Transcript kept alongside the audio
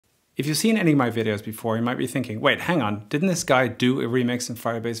If you've seen any of my videos before, you might be thinking, wait, hang on, didn't this guy do a Remix in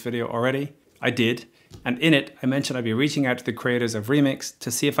Firebase video already? I did, and in it, I mentioned I'd be reaching out to the creators of Remix to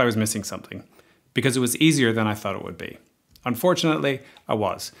see if I was missing something, because it was easier than I thought it would be. Unfortunately, I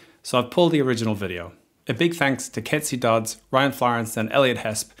was, so I've pulled the original video. A big thanks to Kelsey Dodds, Ryan Florence, and Elliot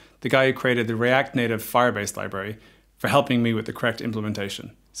Hesp, the guy who created the React Native Firebase library, for helping me with the correct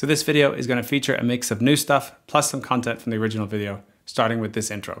implementation. So this video is going to feature a mix of new stuff, plus some content from the original video, starting with this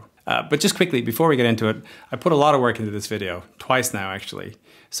intro. But just quickly, before we get into it, I put a lot of work into this video, twice now actually.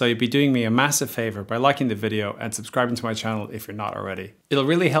 So you'd be doing me a massive favor by liking the video and subscribing to my channel if you're not already. It'll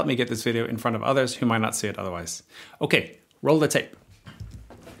really help me get this video in front of others who might not see it otherwise. Okay, roll the tape.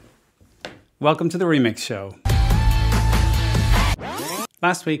 Welcome to the Remix Show.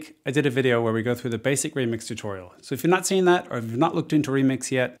 Last week, I did a video where we go through the basic Remix tutorial. So if you've not seen that, or if you've not looked into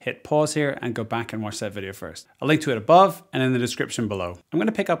Remix yet, hit pause here and go back and watch that video first. I'll link to it above and in the description below. I'm going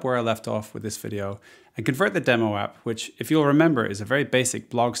to pick up where I left off with this video and convert the demo app, which, if you'll remember, is a very basic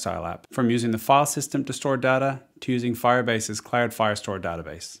blog style app, from using the file system to store data to using Firebase's Cloud Firestore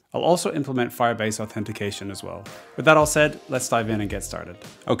database. I'll also implement Firebase Authentication as well. With that all said, let's dive in and get started.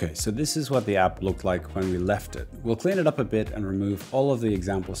 Okay, so this is what the app looked like when we left it. We'll clean it up a bit and remove all of the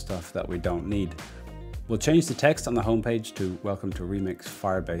example stuff that we don't need. We'll change the text on the homepage to Welcome to Remix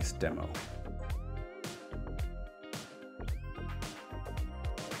Firebase Demo.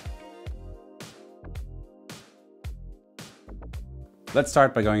 Let's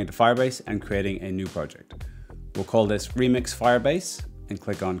start by going into Firebase and creating a new project. We'll call this Remix Firebase and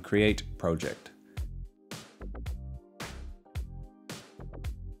click on Create Project.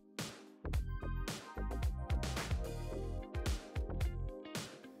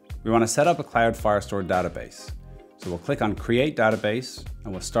 We want to set up a Cloud Firestore database. So we'll click on Create Database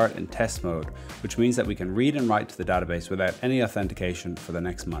and we'll start in test mode, which means that we can read and write to the database without any authentication for the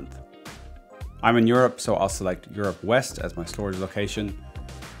next month. I'm in Europe, so I'll select Europe West as my storage location.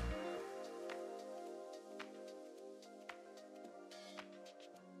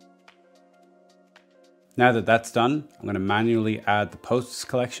 Now that that's done, I'm going to manually add the posts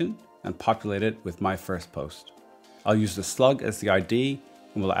collection and populate it with my first post. I'll use the slug as the ID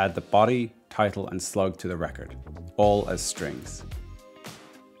and we'll add the body, title, and slug to the record, all as strings.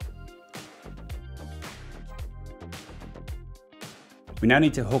 We now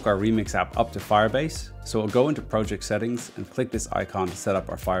need to hook our Remix app up to Firebase, so we'll go into Project Settings and click this icon to set up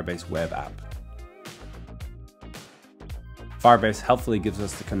our Firebase web app. Firebase helpfully gives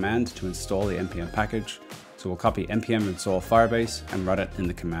us the command to install the npm package, so we'll copy npm install Firebase and run it in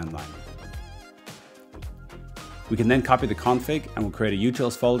the command line. We can then copy the config and we'll create a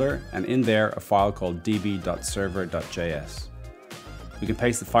utils folder, and in there a file called db.server.js. We can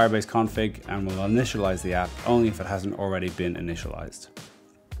paste the Firebase config and we'll initialize the app only if it hasn't already been initialized.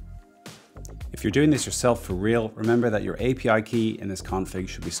 If you're doing this yourself for real, remember that your API key in this config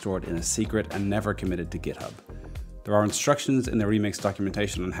should be stored in a secret and never committed to GitHub. There are instructions in the Remix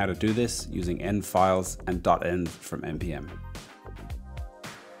documentation on how to do this using env files and .env from npm.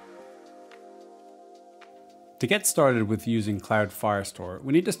 To get started with using Cloud Firestore,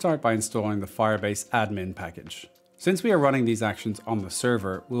 we need to start by installing the Firebase admin package. Since we are running these actions on the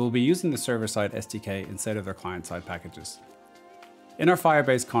server, we will be using the server-side SDK instead of their client-side packages. In our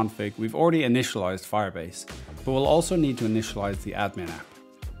Firebase config, we've already initialized Firebase, but we'll also need to initialize the admin app.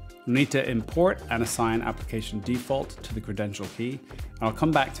 We'll need to import and assign application default to the credential key, and I'll come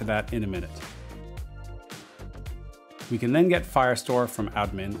back to that in a minute. We can then get Firestore from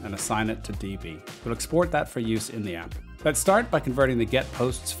admin and assign it to DB. We'll export that for use in the app. Let's start by converting the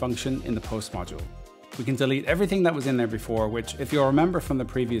getPosts function in the post module. We can delete everything that was in there before, which, if you'll remember from the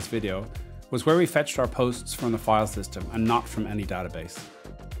previous video, was where we fetched our posts from the file system and not from any database.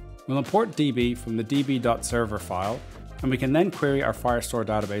 We'll import DB from the db.server file, and we can then query our Firestore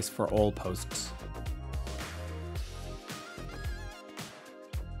database for all posts.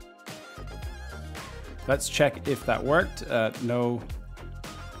 Let's check if that worked. No.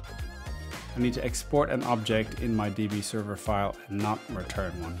 I need to export an object in my DB server file and not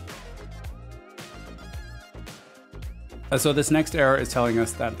return one. So this next error is telling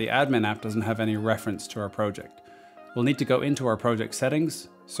us that the admin app doesn't have any reference to our project. We'll need to go into our project settings,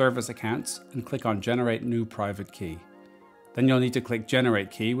 service accounts, and click on Generate New Private Key. Then you'll need to click Generate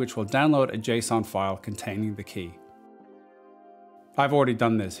Key, which will download a JSON file containing the key. I've already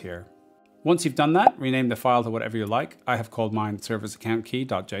done this here. Once you've done that, rename the file to whatever you like. I have called mine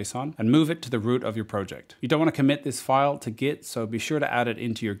serviceaccount-key.json and move it to the root of your project. You don't want to commit this file to Git, so be sure to add it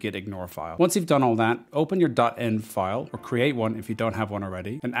into your git ignore file. Once you've done all that, open your .env file, or create one if you don't have one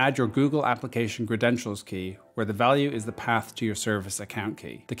already, and add your Google application credentials key, where the value is the path to your service account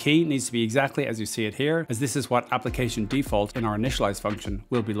key. The key needs to be exactly as you see it here, as this is what application default in our initialize function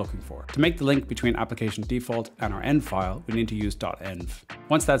will be looking for. To make the link between application default and our env file, we need to use .env.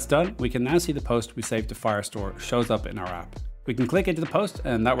 Once that's done, we can now see the post we saved to Firestore shows up in our app. We can click into the post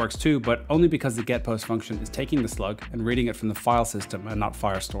and that works too, but only because the getPost function is taking the slug and reading it from the file system and not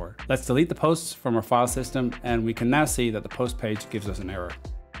Firestore. Let's delete the posts from our file system and we can now see that the post page gives us an error.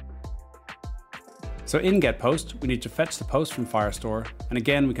 So in getPost, we need to fetch the post from Firestore, and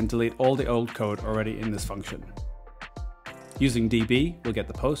again we can delete all the old code already in this function. Using db, we'll get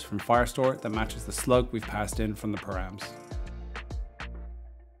the post from Firestore that matches the slug we've passed in from the params.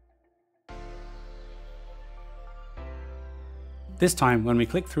 This time, when we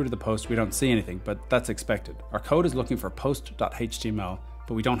click through to the post, we don't see anything, but that's expected. Our code is looking for post.html,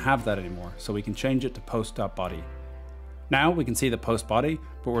 but we don't have that anymore, so we can change it to post.body. Now we can see the post body,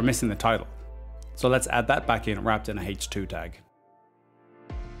 but we're missing the title. So let's add that back in wrapped in a h2 tag.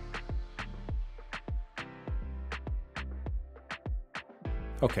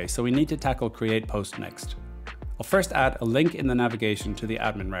 Okay, so we need to tackle create post next. I'll first add a link in the navigation to the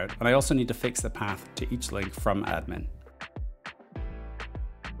admin route, and I also need to fix the path to each link from admin.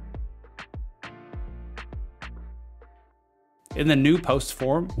 In the new post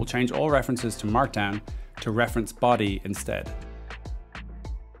form, we'll change all references to Markdown to reference body instead.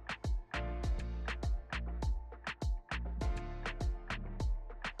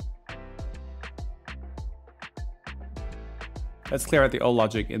 Let's clear out the old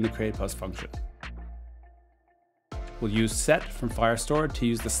logic in the create post function. We'll use set from Firestore to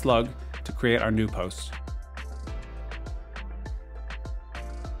use the slug to create our new post.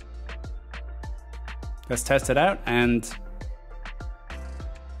 Let's test it out and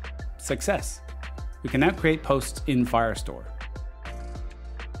success. We can now create posts in Firestore.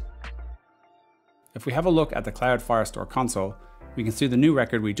 If we have a look at the Cloud Firestore console, we can see the new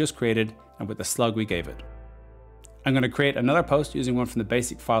record we just created and with the slug we gave it. I'm going to create another post using one from the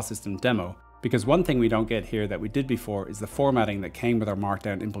basic file system demo, because one thing we don't get here that we did before is the formatting that came with our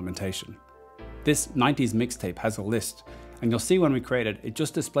Markdown implementation. This 90s mixtape has a list, and you'll see when we create it, it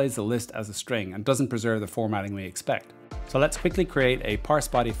just displays the list as a string and doesn't preserve the formatting we expect. So let's quickly create a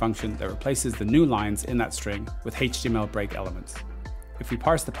parseBody function that replaces the new lines in that string with HTML break elements. If we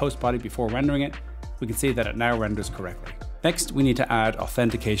parse the post body before rendering it, we can see that it now renders correctly. Next, we need to add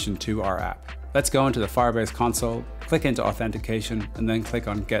authentication to our app. Let's go into the Firebase console, click into authentication, and then click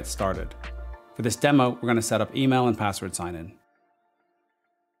on Get Started. For this demo, we're going to set up email and password sign-in.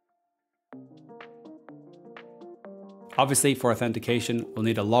 Obviously, for authentication, we'll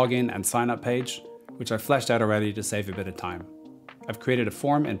need a login and sign-up page, which I've fleshed out already to save a bit of time. I've created a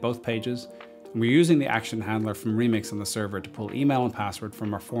form in both pages, and we're using the action handler from Remix on the server to pull email and password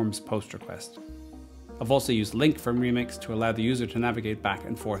from our form's post request. I've also used link from Remix to allow the user to navigate back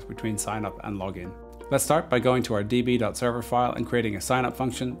and forth between sign-up and login. Let's start by going to our db.server file and creating a sign-up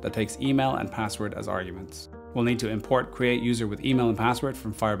function that takes email and password as arguments. We'll need to import create user with email and password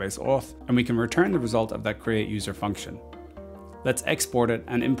from Firebase Auth, and we can return the result of that create user function. Let's export it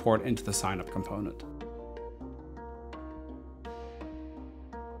and import into the sign-up component.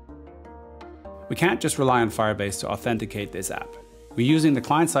 We can't just rely on Firebase to authenticate this app. We're using the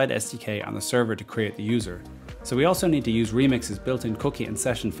client-side SDK on the server to create the user, so we also need to use Remix's built-in cookie and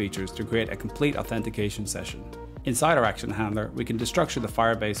session features to create a complete authentication session. Inside our action handler, we can destructure the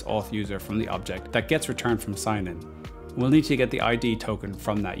Firebase Auth user from the object that gets returned from sign-in. We'll need to get the ID token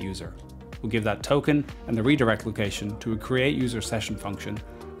from that user. We'll give that token and the redirect location to a create user session function,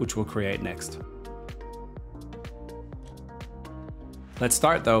 which we'll create next. Let's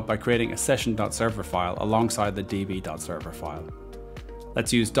start though by creating a session.server file alongside the db.server file.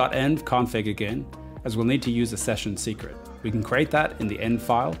 Let's use .env config again, as we'll need to use a session secret. We can create that in the env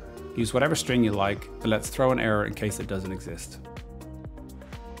file, use whatever string you like, but let's throw an error in case it doesn't exist.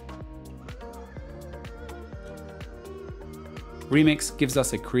 Remix gives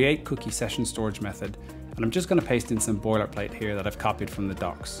us a create cookie session storage method, and I'm just going to paste in some boilerplate here that I've copied from the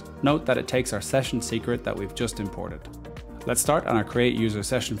docs. Note that it takes our session secret that we've just imported. Let's start on our create user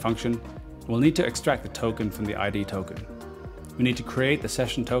session function. We'll need to extract the token from the ID token. We need to create the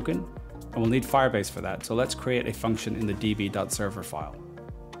session token, and we'll need Firebase for that, so let's create a function in the db.server file.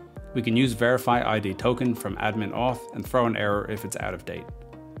 We can use verify ID token from admin auth and throw an error if it's out of date.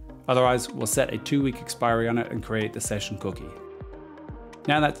 Otherwise, we'll set a 2-week expiry on it and create the session cookie.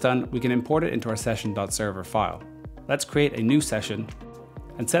 Now that's done, we can import it into our session.server file. Let's create a new session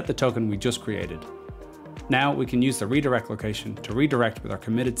and set the token we just created. Now we can use the redirect location to redirect with our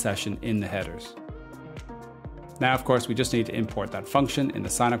committed session in the headers. Now of course we just need to import that function in the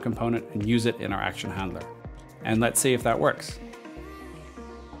signup component and use it in our action handler. And let's see if that works.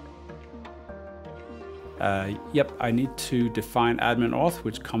 Yep, I need to define admin auth,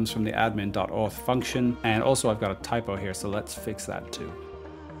 which comes from the admin.auth function. And also I've got a typo here, so let's fix that too.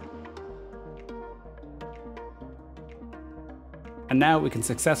 And now we can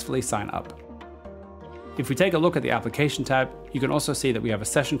successfully sign up. If we take a look at the application tab, you can also see that we have a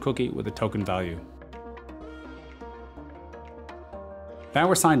session cookie with a token value. Now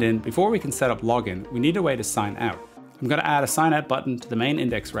we're signed in, before we can set up login, we need a way to sign out. I'm going to add a sign out button to the main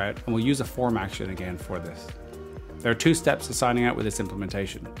index route, and we'll use a form action again for this. There are 2 steps to signing out with this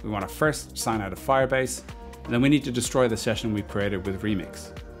implementation. We want to first sign out of Firebase, and then we need to destroy the session we created with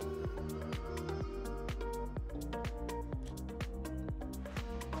Remix.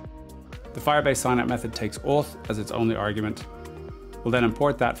 The Firebase signout method takes auth as its only argument. We'll then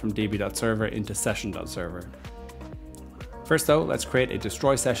import that from db.server into session.server. First though, let's create a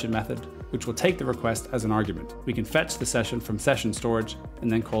destroy session method, which will take the request as an argument. We can fetch the session from session storage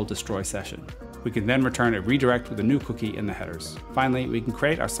and then call destroy session. We can then return a redirect with a new cookie in the headers. Finally, we can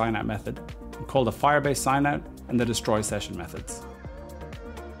create our signout method and call the Firebase signout and the destroy session methods.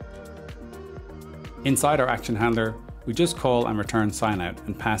 Inside our action handler, we just call and return signout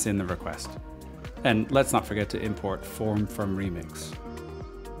and pass in the request. And let's not forget to import form from Remix.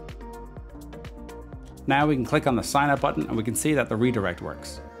 Now we can click on the sign out button and we can see that the redirect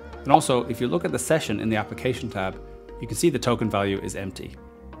works. And also, if you look at the session in the application tab, you can see the token value is empty.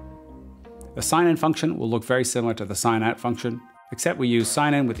 The sign in function will look very similar to the sign out function, except we use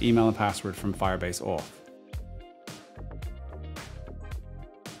sign in with email and password from Firebase Auth.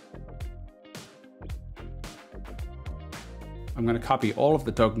 I'm going to copy all of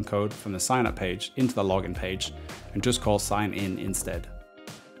the token code from the sign up page into the login page and just call sign in instead.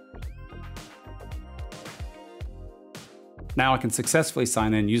 Now I can successfully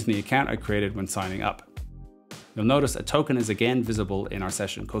sign in using the account I created when signing up. You'll notice a token is again visible in our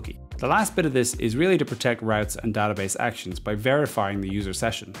session cookie. The last bit of this is really to protect routes and database actions by verifying the user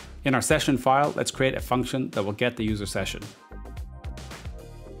session. In our session file, let's create a function that will get the user session.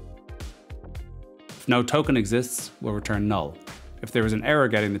 If no token exists, we'll return null. If there is an error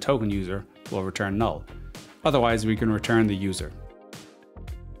getting the token user, we'll return null. Otherwise, we can return the user.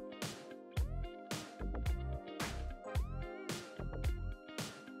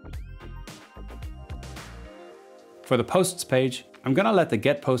 For the posts page, I'm going to let the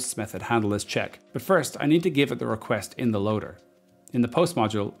getPosts method handle this check, but first I need to give it the request in the loader. In the post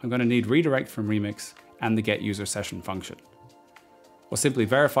module, I'm going to need redirect from Remix and the getUserSession function. We'll simply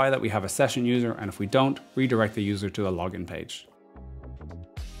verify that we have a session user, and if we don't, redirect the user to the login page.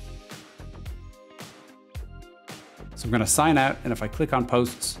 So I'm going to sign out, and if I click on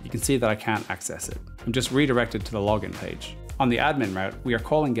posts, you can see that I can't access it. I'm just redirected to the login page. On the admin route, we are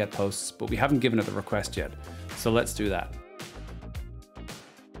calling getPosts, but we haven't given it the request yet. So let's do that.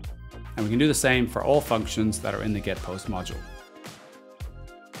 And we can do the same for all functions that are in the getPost module.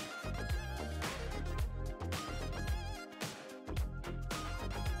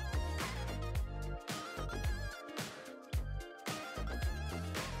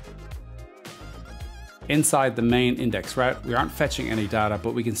 Inside the main index route, we aren't fetching any data,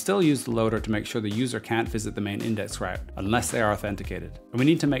 but we can still use the loader to make sure the user can't visit the main index route unless they are authenticated. And we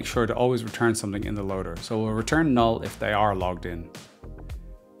need to make sure to always return something in the loader, so we'll return null if they are logged in.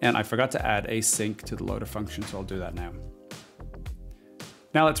 And I forgot to add async to the loader function, so I'll do that now.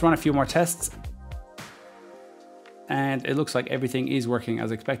 Now let's run a few more tests. And it looks like everything is working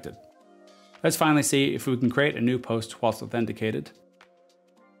as expected. Let's finally see if we can create a new post whilst authenticated.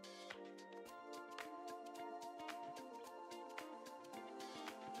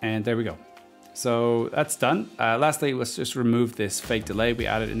 And there we go. So that's done. Lastly, let's just remove this fake delay we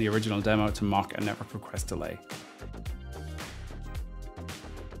added in the original demo to mock a network request delay.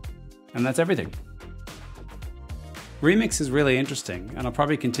 And that's everything. Remix is really interesting, and I'll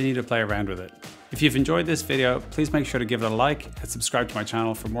probably continue to play around with it. If you've enjoyed this video, please make sure to give it a like and subscribe to my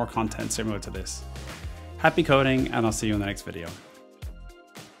channel for more content similar to this. Happy coding, and I'll see you in the next video.